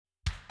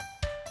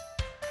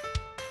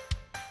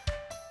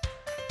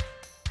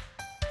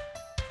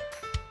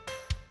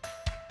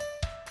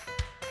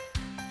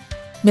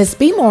Ms.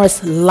 B.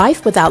 Moore's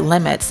Life Without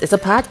Limits is a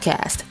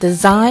podcast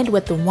designed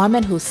with the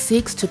woman who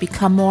seeks to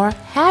become more,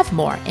 have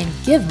more, and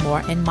give more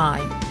in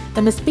mind.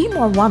 The Ms. B.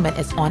 Moore woman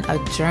is on a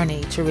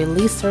journey to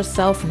release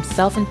herself from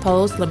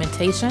self-imposed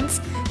limitations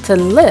to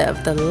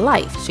live the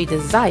life she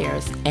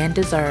desires and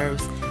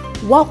deserves.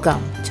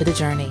 Welcome to the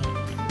journey.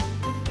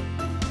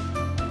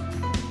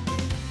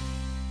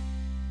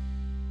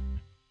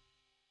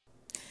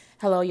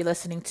 Hello, you're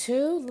listening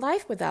to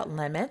Life Without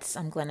Limits.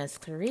 I'm Glennis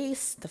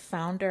Clarice, the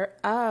founder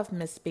of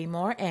Ms. B.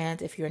 Moore.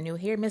 And if you're new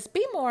here, Ms.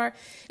 B. Moore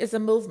is a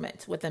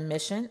movement with a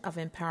mission of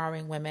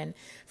empowering women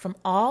from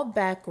all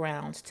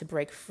backgrounds to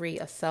break free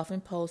of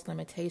self-imposed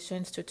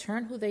limitations to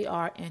turn who they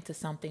are into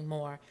something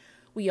more.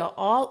 We are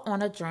all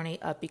on a journey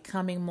of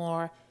becoming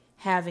more,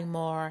 having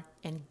more,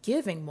 and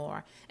giving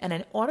more. And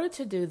in order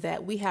to do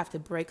that, we have to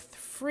break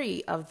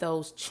free of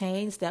those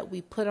chains that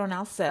we put on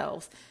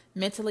ourselves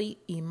mentally,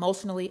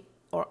 emotionally,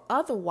 or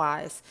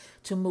otherwise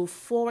to move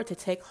forward to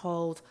take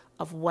hold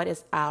of what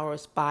is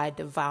ours by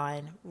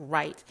divine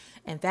right.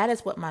 And that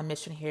is what my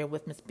mission here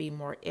with Ms. B.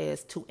 Moore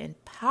is, to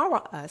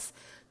empower us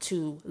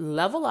to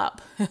level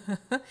up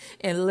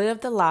and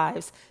live the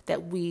lives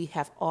that we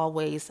have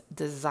always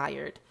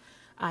desired.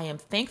 I am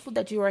thankful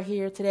that you are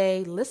here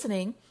today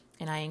listening,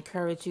 and I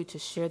encourage you to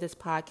share this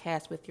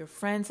podcast with your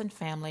friends and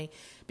family,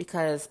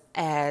 because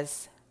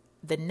as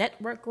the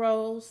network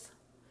grows,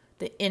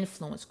 the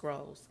influence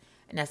grows.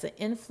 And as the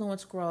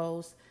influence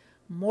grows,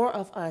 more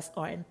of us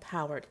are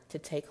empowered to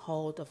take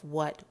hold of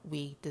what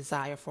we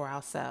desire for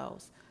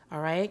ourselves. All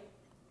right?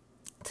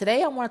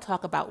 Today I want to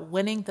talk about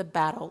winning the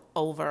battle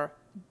over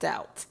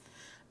doubt.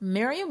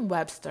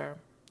 Merriam-Webster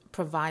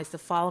provides the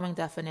following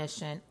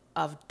definition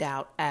of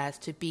doubt as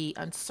to be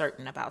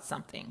uncertain about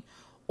something,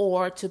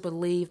 or to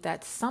believe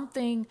that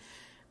something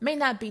may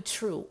not be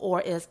true or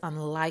is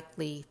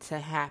unlikely to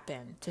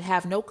happen, to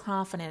have no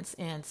confidence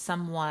in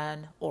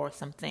someone or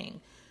something.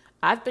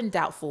 I've been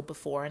doubtful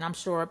before, and I'm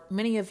sure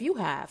many of you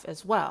have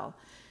as well.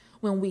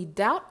 When we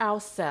doubt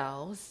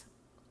ourselves,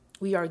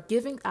 we are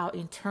giving our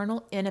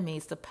internal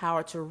enemies the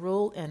power to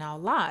rule in our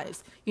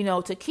lives,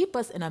 to keep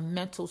us in a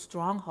mental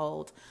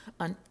stronghold,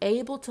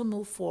 unable to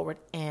move forward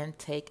and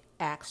take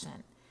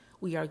action.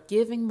 We are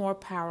giving more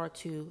power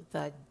to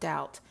the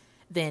doubt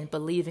than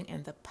believing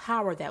in the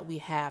power that we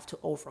have to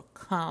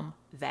overcome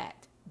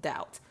that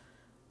doubt.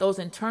 Those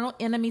internal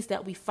enemies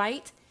that we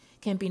fight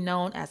can be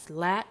known as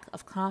lack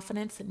of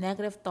confidence,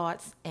 negative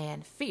thoughts,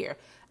 and fear.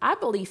 I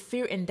believe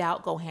fear and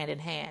doubt go hand in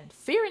hand.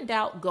 Fear and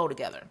doubt go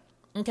together.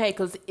 Okay,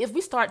 because if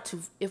we start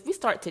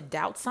to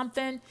doubt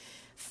something,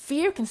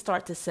 fear can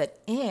start to set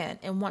in.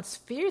 And once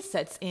fear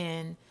sets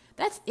in,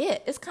 that's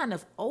it. It's kind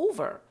of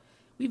over.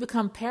 We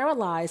become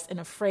paralyzed and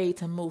afraid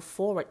to move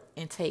forward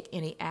and take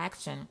any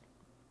action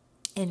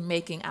in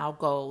making our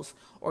goals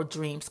or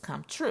dreams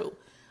come true.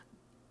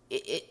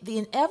 The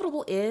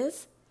inevitable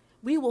is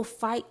we will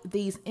fight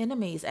these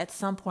enemies at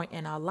some point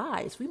in our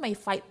lives. We may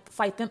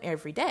fight them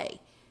every day,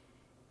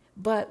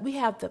 but we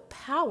have the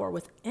power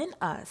within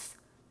us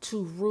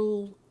to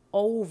rule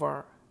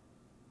over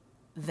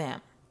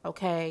them.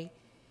 Okay,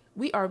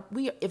 we are.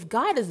 If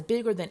God is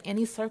bigger than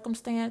any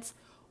circumstance,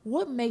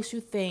 what makes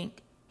you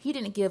think He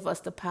didn't give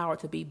us the power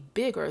to be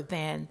bigger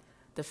than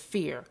the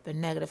fear, the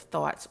negative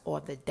thoughts,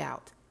 or the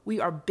doubt? We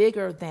are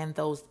bigger than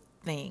those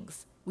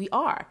things. We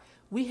are.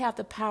 We have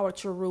the power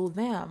to rule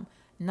them,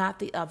 not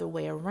the other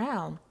way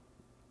around.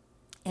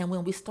 And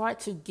when we start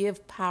to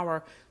give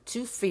power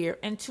to fear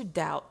and to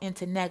doubt and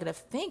to negative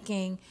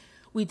thinking,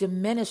 we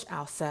diminish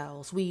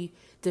ourselves. We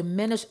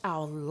diminish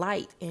our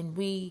light, and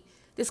we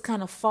just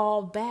kind of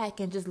fall back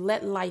and just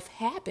let life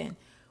happen.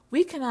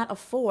 We cannot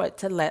afford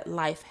to let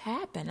life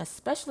happen,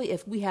 especially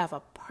if we have a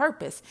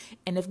purpose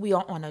and if we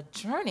are on a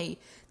journey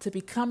to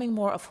becoming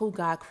more of who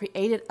God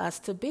created us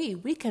to be.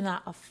 We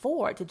cannot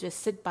afford to just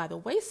sit by the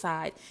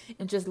wayside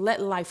and just let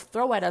life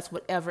throw at us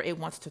whatever it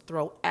wants to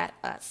throw at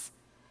us.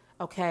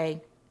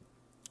 Okay?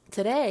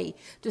 Today,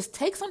 just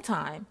take some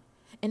time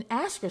and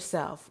ask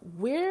yourself,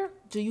 where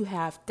do you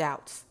have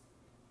doubts?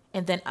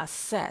 And then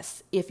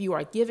assess if you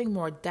are giving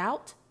more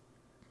doubt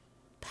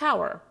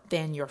power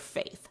than your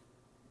faith.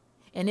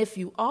 And if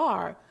you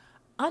are,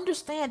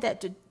 understand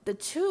that the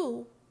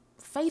two,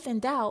 faith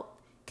and doubt,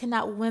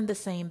 cannot win the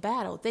same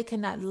battle. They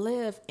cannot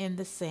live in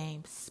the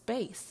same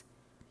space.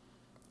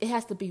 It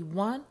has to be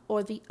one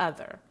or the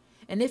other.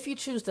 And if you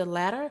choose the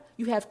latter,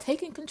 you have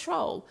taken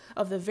control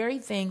of the very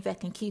thing that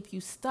can keep you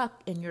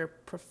stuck in your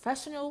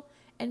professional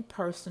and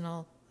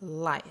personal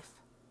life.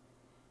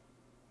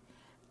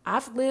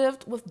 I've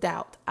lived with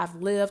doubt. I've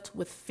lived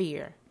with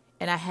fear.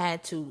 And I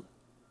had to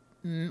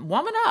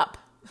woman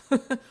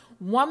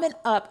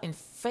up and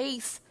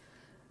face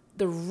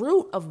the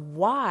root of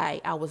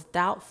why I was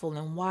doubtful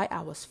and why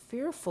I was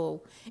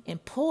fearful,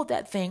 and pull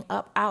that thing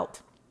out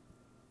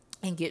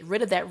and get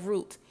rid of that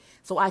root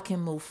so I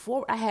can move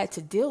forward. I had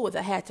to deal with it.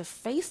 I had to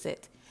face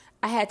it.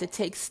 I had to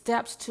take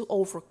steps to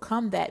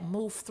overcome that,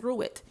 move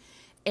through it.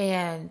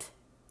 And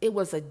it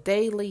was a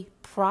daily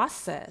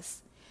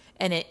process.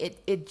 And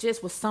it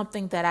just was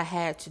something that I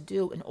had to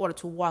do in order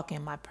to walk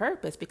in my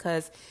purpose.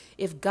 Because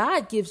if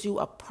God gives you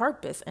a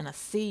purpose and a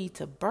seed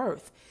to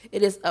birth,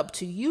 it is up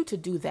to you to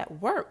do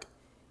that work.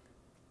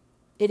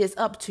 It is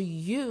up to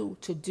you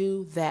to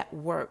do that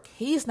work.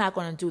 He's not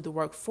going to do the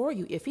work for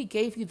you. If he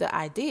gave you the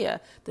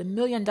idea, the $1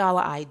 million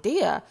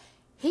idea,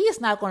 he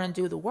is not going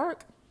to do the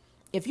work.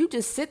 If you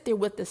just sit there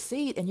with the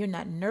seed and you're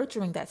not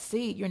nurturing that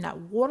seed, you're not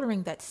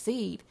watering that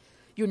seed,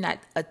 you're not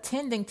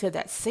attending to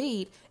that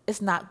seed,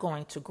 it's not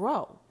going to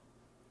grow.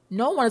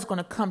 No one is going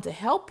to come to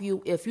help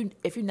you if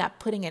you're not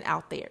putting it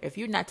out there. If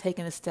you're not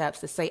taking the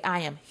steps to say, I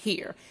am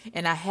here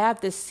and I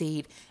have this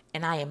seed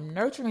and I am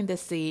nurturing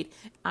this seed.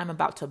 I'm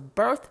about to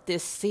birth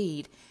this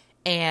seed,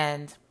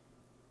 and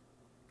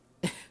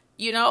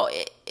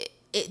it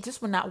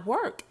just will not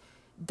work.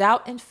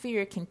 Doubt and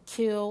fear can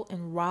kill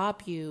and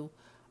rob you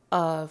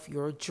of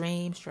your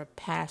dreams, your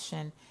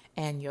passion,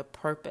 and your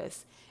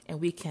purpose. And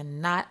we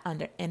cannot,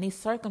 under any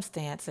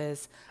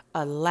circumstances,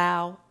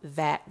 allow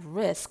that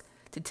risk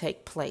to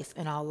take place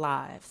in our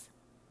lives.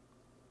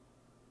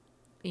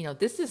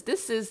 This is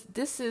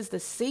the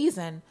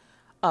season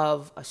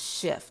of a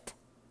shift.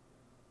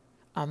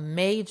 A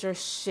major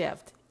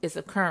shift is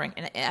occurring.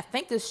 And I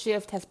think this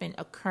shift has been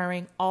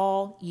occurring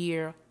all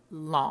year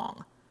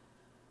long.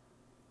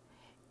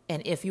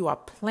 And if you are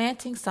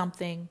planting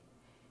something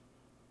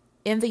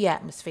in the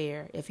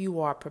atmosphere, if you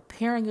are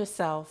preparing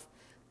yourself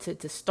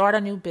to start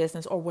a new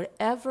business or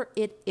whatever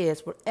it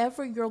is,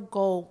 whatever your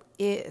goal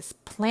is,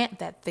 plant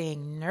that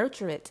thing,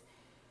 nurture it,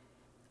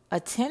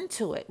 attend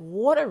to it,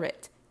 water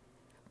it.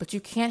 But you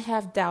can't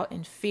have doubt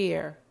and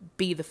fear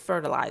be the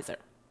fertilizer.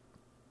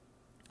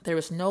 There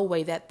is no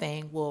way that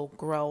thing will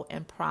grow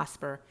and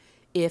prosper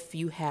if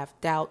you have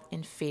doubt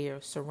and fear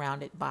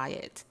surrounded by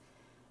it.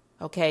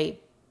 Okay?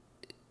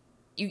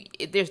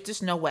 There's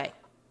just no way.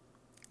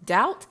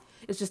 Doubt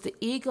is just the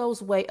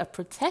ego's way of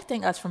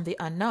protecting us from the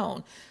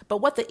unknown. But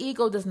what the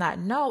ego does not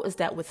know is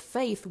that with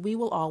faith, we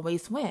will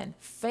always win.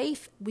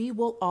 Faith, we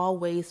will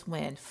always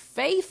win.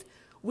 Faith,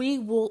 we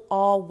will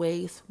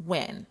always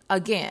win.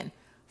 Again,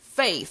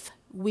 faith,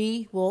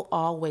 we will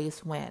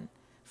always win.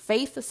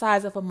 Faith the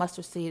size of a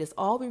mustard seed is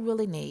all we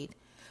really need.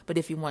 But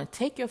if you want to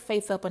take your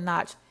faith up a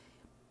notch,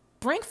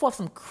 bring forth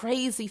some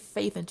crazy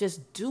faith and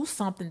just do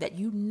something that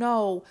you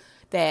know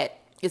that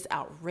is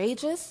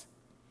outrageous,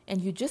 and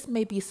you just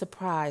may be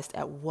surprised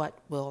at what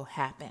will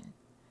happen.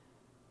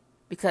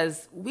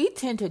 Because we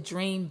tend to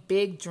dream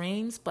big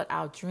dreams, but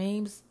our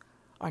dreams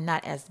are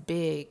not as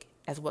big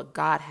as what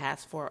God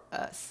has for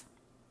us.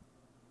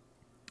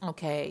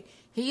 Okay,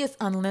 He is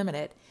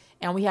unlimited,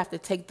 and we have to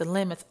take the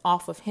limits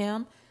off of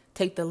Him,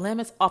 take the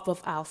limits off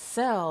of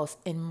ourselves,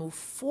 and move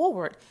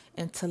forward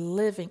into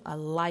living a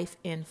life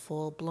in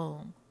full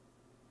bloom.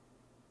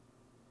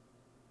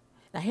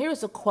 Now,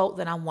 here's a quote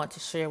that I want to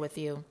share with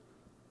you,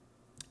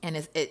 and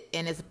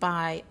it's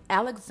by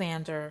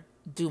Alexander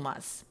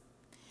Dumas.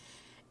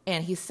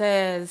 And he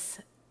says,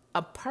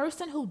 a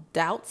person who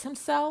doubts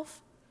himself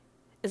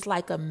is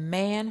like a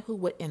man who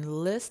would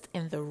enlist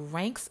in the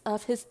ranks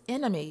of his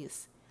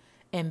enemies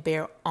and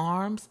bear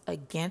arms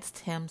against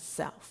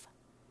himself.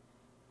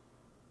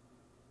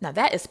 Now,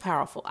 that is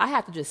powerful. I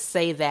have to just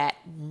say that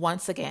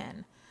once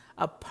again.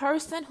 A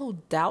person who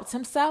doubts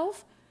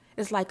himself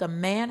is like a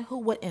man who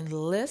would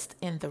enlist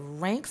in the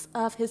ranks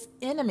of his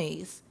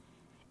enemies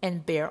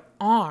and bear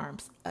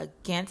arms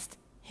against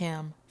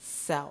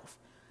himself.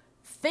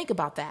 Think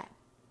about that.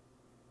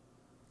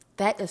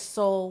 That is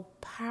so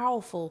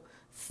powerful.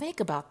 Think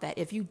about that.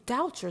 If you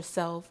doubt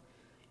yourself,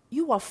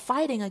 you are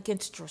fighting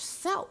against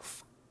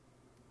yourself.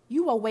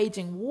 You are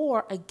waging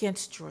war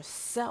against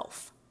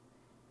yourself.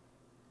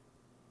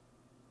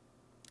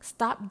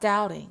 Stop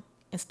doubting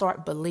and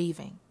start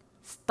believing.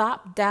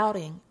 Stop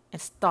doubting and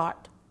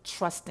start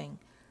trusting.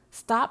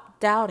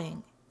 Stop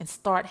doubting and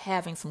start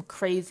having some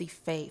crazy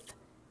faith.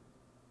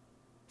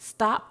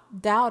 Stop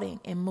doubting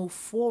and move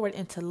forward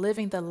into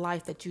living the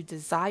life that you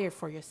desire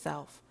for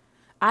yourself.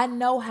 I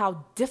know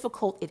how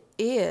difficult it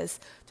is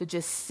to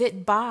just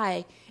sit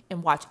by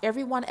and watch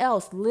everyone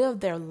else live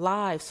their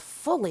lives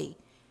fully.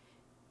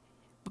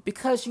 But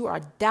because you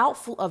are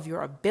doubtful of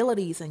your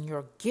abilities and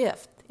your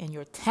gift and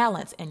your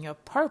talents and your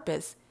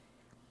purpose,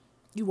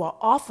 you are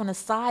off on the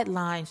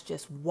sidelines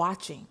just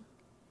watching,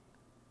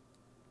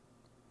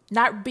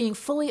 not being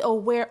fully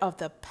aware of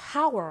the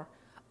power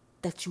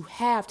that you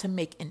have to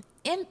make an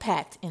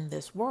impact in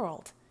this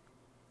world.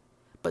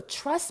 But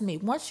trust me,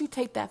 once you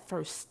take that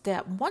first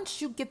step,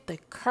 once you get the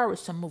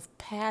courage to move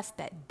past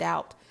that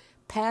doubt,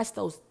 past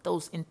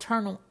those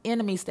internal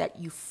enemies that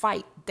you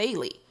fight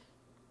daily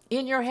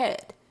in your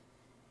head,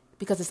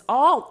 because it's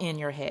all in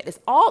your head, it's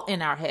all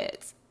in our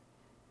heads.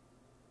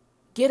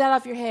 Get out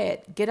of your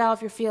head, get out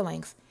of your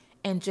feelings,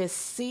 and just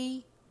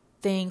see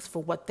things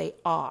for what they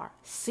are.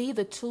 See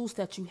the tools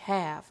that you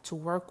have to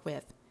work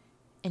with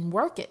and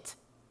work it.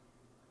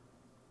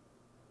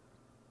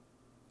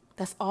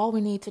 That's all we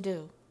need to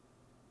do.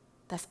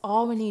 That's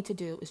all we need to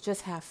do is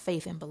just have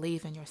faith and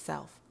believe in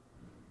yourself.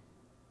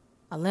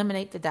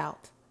 Eliminate the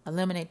doubt,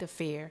 eliminate the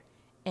fear,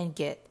 and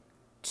get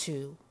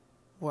to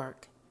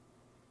work.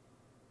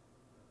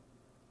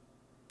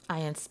 I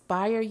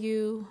inspire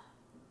you.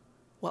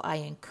 Well, I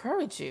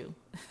encourage you.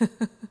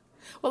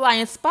 Well, I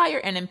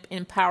inspire and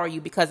empower you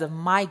because of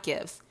my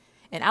gifts.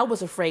 And I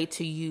was afraid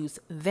to use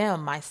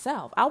them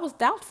myself. I was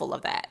doubtful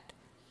of that.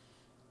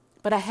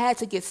 But I had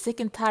to get sick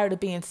and tired of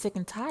being sick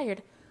and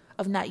tired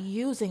of not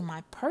using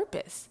my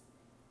purpose,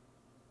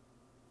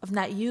 of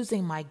not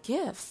using my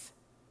gifts.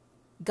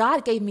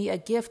 God gave me a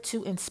gift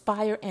to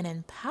inspire and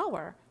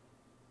empower,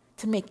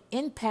 to make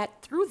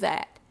impact through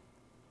that.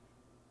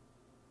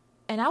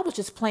 And I was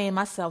just playing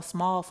myself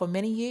small for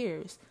many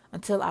years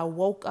until I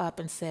woke up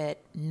and said,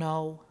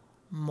 no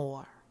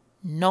more.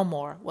 No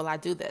more will I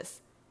do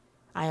this.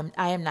 I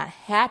am not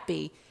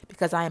happy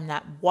because I am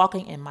not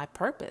walking in my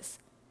purpose.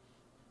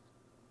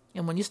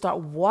 And when you start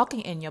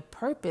walking in your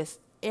purpose,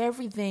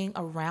 everything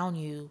around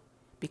you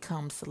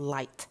becomes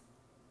light.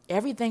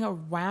 Everything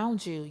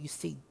around you, you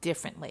see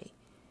differently.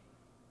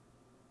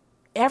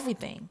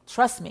 Everything.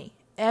 Trust me,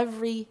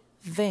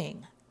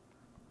 everything.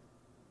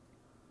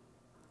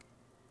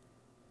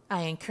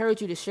 I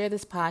encourage you to share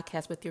this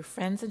podcast with your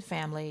friends and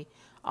family.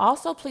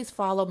 Also, please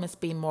follow Miss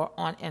B More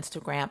on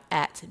Instagram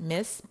at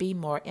Miss B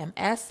More,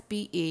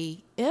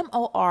 MSBEMORE.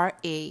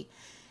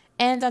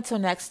 And until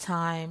next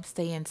time,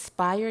 stay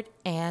inspired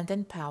and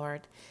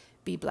empowered.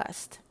 Be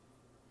blessed.